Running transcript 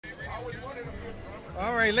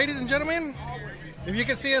All right, ladies and gentlemen, if you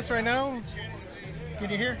can see us right now, can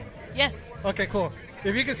you hear? Yes. Okay, cool.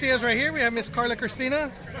 If you can see us right here, we have Miss Karla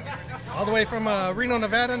Christina, all the way from Reno,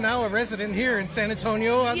 Nevada, now a resident here in San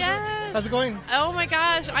Antonio. How's it going? Oh my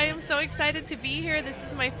gosh, I am so excited to be here. This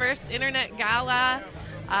is my first internet gala,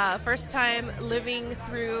 first time living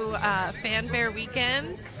through Fanfare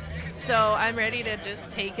weekend. So I'm ready to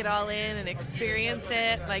just take it all in and experience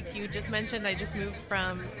it. Like you just mentioned, I just moved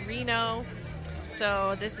from Reno.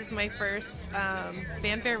 So this is my first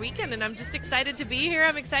Fanfare weekend, and I'm just excited to be here.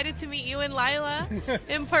 I'm excited to meet you and Lila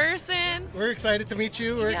in person. We're excited to meet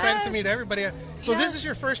you. We're excited to meet everybody. So this is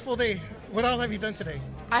your first full day. What all have you done today?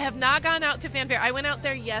 I have not gone out to Fanfare. I went out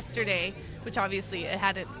there yesterday, which obviously it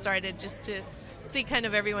hadn't started, just to see kind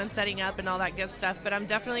of everyone setting up and all that good stuff. But I'm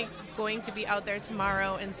definitely going to be out there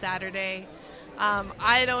tomorrow and Saturday.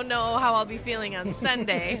 I don't know how I'll be feeling on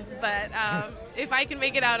Sunday, but if I can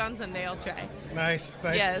make it out on Sunday, I'll try. Nice.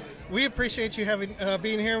 Yes. We appreciate you having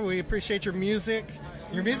being here. We appreciate your music.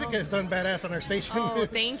 Your music has done badass on our station. Oh,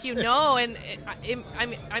 thank you. No, and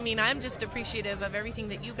I mean, I'm just appreciative of everything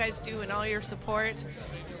that you guys do and all your support.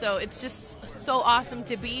 So it's just so awesome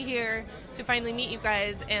to be here, to finally meet you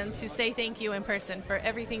guys, and to say thank you in person for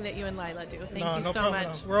everything that you and Lila do. Thank you so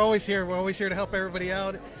much. We're always here. We're always here to help everybody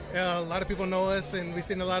out. A lot of people know us, and we've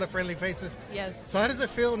seen a lot of friendly faces. Yes. So how does it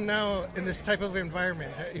feel now in this type of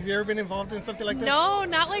environment? Have you ever been involved in something like this? No,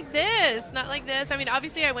 not like this. Not like this. I mean,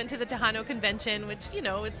 obviously I went to the Tejano convention, which, you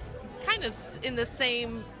know, it's kind of in the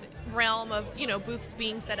same realm of, you know, booths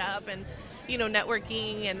being set up and, you know,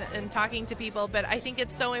 networking and talking to people. But I think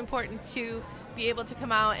it's so important to be able to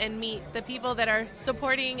come out and meet the people that are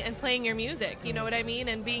supporting and playing your music. You know what I mean?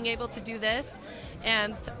 And being able to do this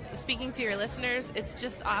and speaking to your listeners, it's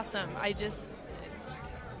just awesome.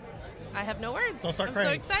 I have no words. Don't start I'm crying.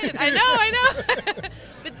 so excited. I know.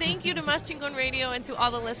 But thank you to Mas Chingon Radio and to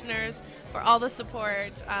all the listeners for all the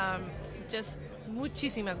support. Just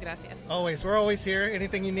muchísimas gracias. Always. We're always here.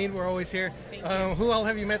 Anything you need, we're always here. Who all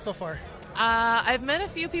have you met so far? I've met a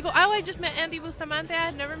few people. Oh, I just met Andy Bustamante. I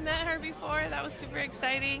had never met her before. That was super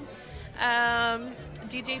exciting.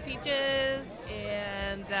 DJ Peaches,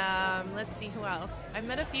 and let's see who else. I've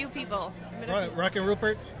met a few people. Rockin'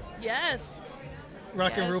 Rupert? Yes.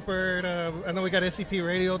 Rockin' Rupert. I know we got SCP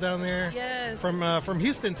Radio down there. Yes. From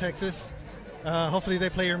Houston, Texas. Hopefully they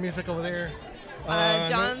play your music over there.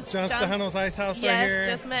 John's Tejano's Ice House right here. Yes,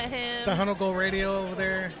 just met him. Tejano Go Radio over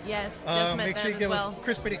there. Yes, just met make sure them you as get well.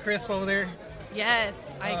 Crispity Crisp over there. Yes,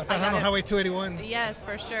 Tejano Highway 281. Yes,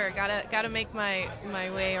 for sure. Gotta make my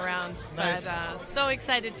way around. Nice. But so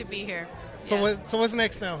excited to be here. So Yes. what's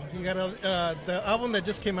next now? You got the album that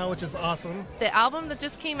just came out, which is awesome. The album that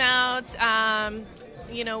just came out.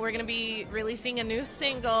 You know, we're going to be releasing a new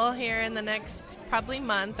single here in the next probably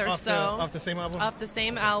month or so. Off the same album? Off the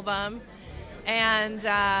same album. And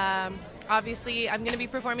obviously, I'm going to be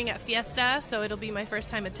performing at Fiesta, so it'll be my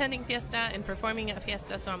first time attending Fiesta and performing at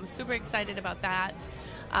Fiesta, so I'm super excited about that.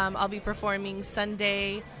 I'll be performing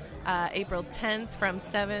Sunday, April 10th from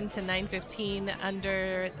 7 to 9:15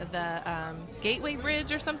 under the Gateway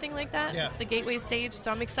Bridge or something like that. Yeah. It's the Gateway stage,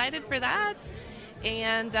 so I'm excited for that.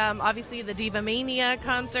 And obviously the Diva Mania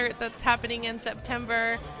concert that's happening in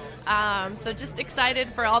September. So just excited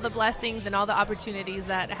for all the blessings and all the opportunities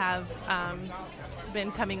that have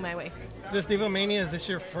been coming my way. This Diva Mania, is this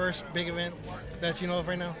your first big event that you know of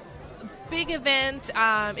right now? Big event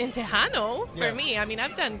in Tejano for me. I mean,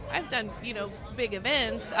 I've done big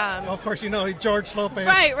events. Of course, you know George Lopez.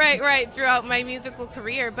 Right. Throughout my musical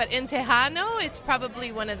career, but in Tejano, it's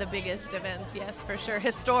probably one of the biggest events. Yes, for sure,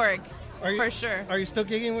 historic. For sure. Are you still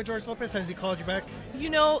gigging with George Lopez? Has he called you back?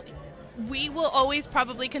 You know, we will always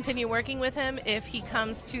probably continue working with him if he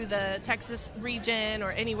comes to the Texas region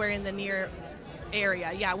or anywhere in the near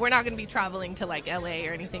area. Yeah, we're not going to be traveling to like LA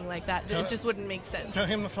or anything like that. It just wouldn't make sense. Tell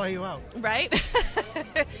him to fly you out. Right?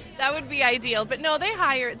 That would be ideal. But no, they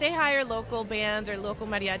hire local bands or local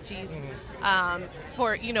mariachis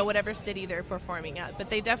for, you know, whatever city they're performing at.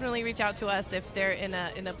 But they definitely reach out to us if they're in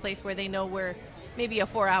a place where they know we're maybe a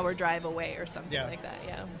 4-hour drive away or something like that.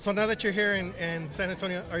 Yeah. So now that you're here in San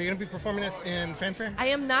Antonio, are you going to be performing in Fanfare? I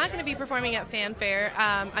am not going to be performing at Fanfare.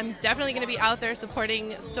 I'm definitely going to be out there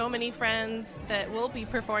supporting so many friends that will be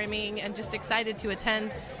performing, and just excited to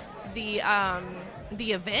attend the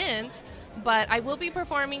event. But I will be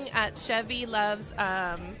performing at Chevy Love's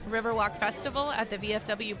Riverwalk Festival at the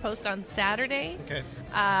VFW Post on Saturday. Okay.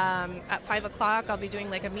 At 5 o'clock, I'll be doing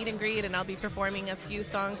like a meet and greet, and I'll be performing a few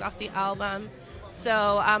songs off the album.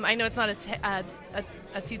 So I know it's not a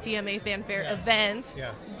TTMA Fanfare event,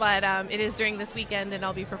 but it is during this weekend, and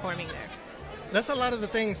I'll be performing there. that's a lot of the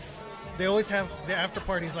things. They always have the after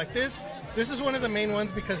parties like this. This is one of the main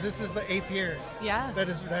ones because this is the 8th year. Yeah. That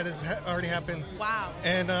has already happened. Wow.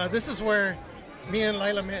 And this is where me and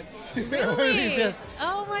Lila met. Really? Yes.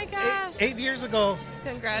 Oh my gosh. 8 years ago.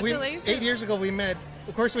 Congratulations. 8 years ago we met.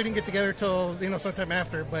 Of course, we didn't get together till sometime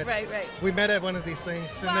after, but right. We met at one of these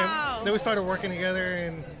things, and then we started working together,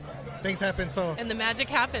 and things happened. And the magic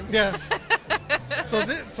happened. Yeah. so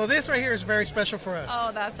this right here is very special for us.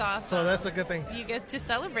 Oh, that's awesome. So that's a good thing. You get to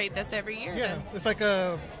celebrate this every year. Yeah, then. it's like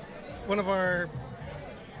one of our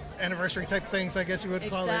anniversary type things, I guess you would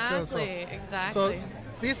call it. Exactly. So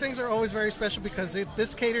these things are always very special because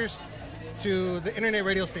this caters to the internet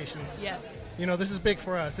radio stations. Yes. This is big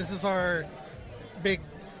for us. This is our big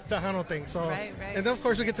Tejano thing. So, right. And then of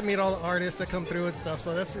course we get to meet all the artists that come through and stuff.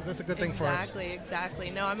 So that's a good thing for us.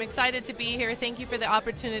 Exactly. No, I'm excited to be here. Thank you for the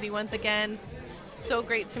opportunity once again. So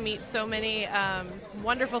great to meet so many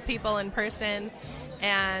wonderful people in person.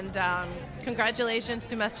 And congratulations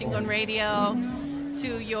to Mas Chingon Radio,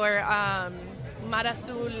 to your Mar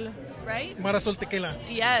Azul, right? Mar Azul Tequila.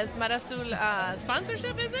 Yes, Mar Azul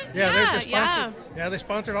sponsorship, is it? Yeah, they're sponsored. Yeah, they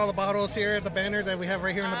sponsored all the bottles here, the banner that we have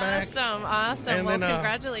right here in the back. Awesome. And well, then,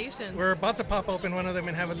 congratulations. We're about to pop open one of them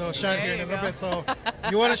and have a little shot here in a little bit. So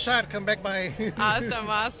you want a shot, come back by. Awesome.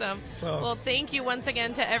 Well, thank you once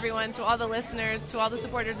again to everyone, to all the listeners, to all the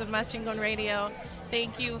supporters of Mas Chingon Radio.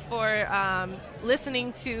 Thank you for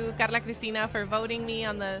listening to Karla Christina, for voting me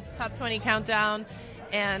on the Top 20 Countdown.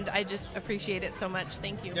 And I just appreciate it so much.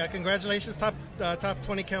 Thank you. Yeah, congratulations. Top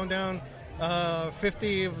 20 Countdown.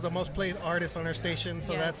 50 of the most played artists on our station.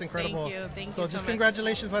 So that's incredible. Thank you so just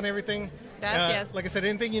congratulations on everything. Gracias. Like I said,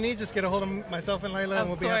 anything you need, just get a hold of myself and Lila, and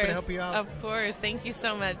we'll be happy to help you out. Of course. Thank you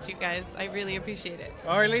so much, you guys. I really appreciate it.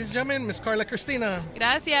 All right, ladies and gentlemen, Miss Karla Christina.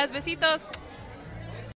 Gracias. Besitos.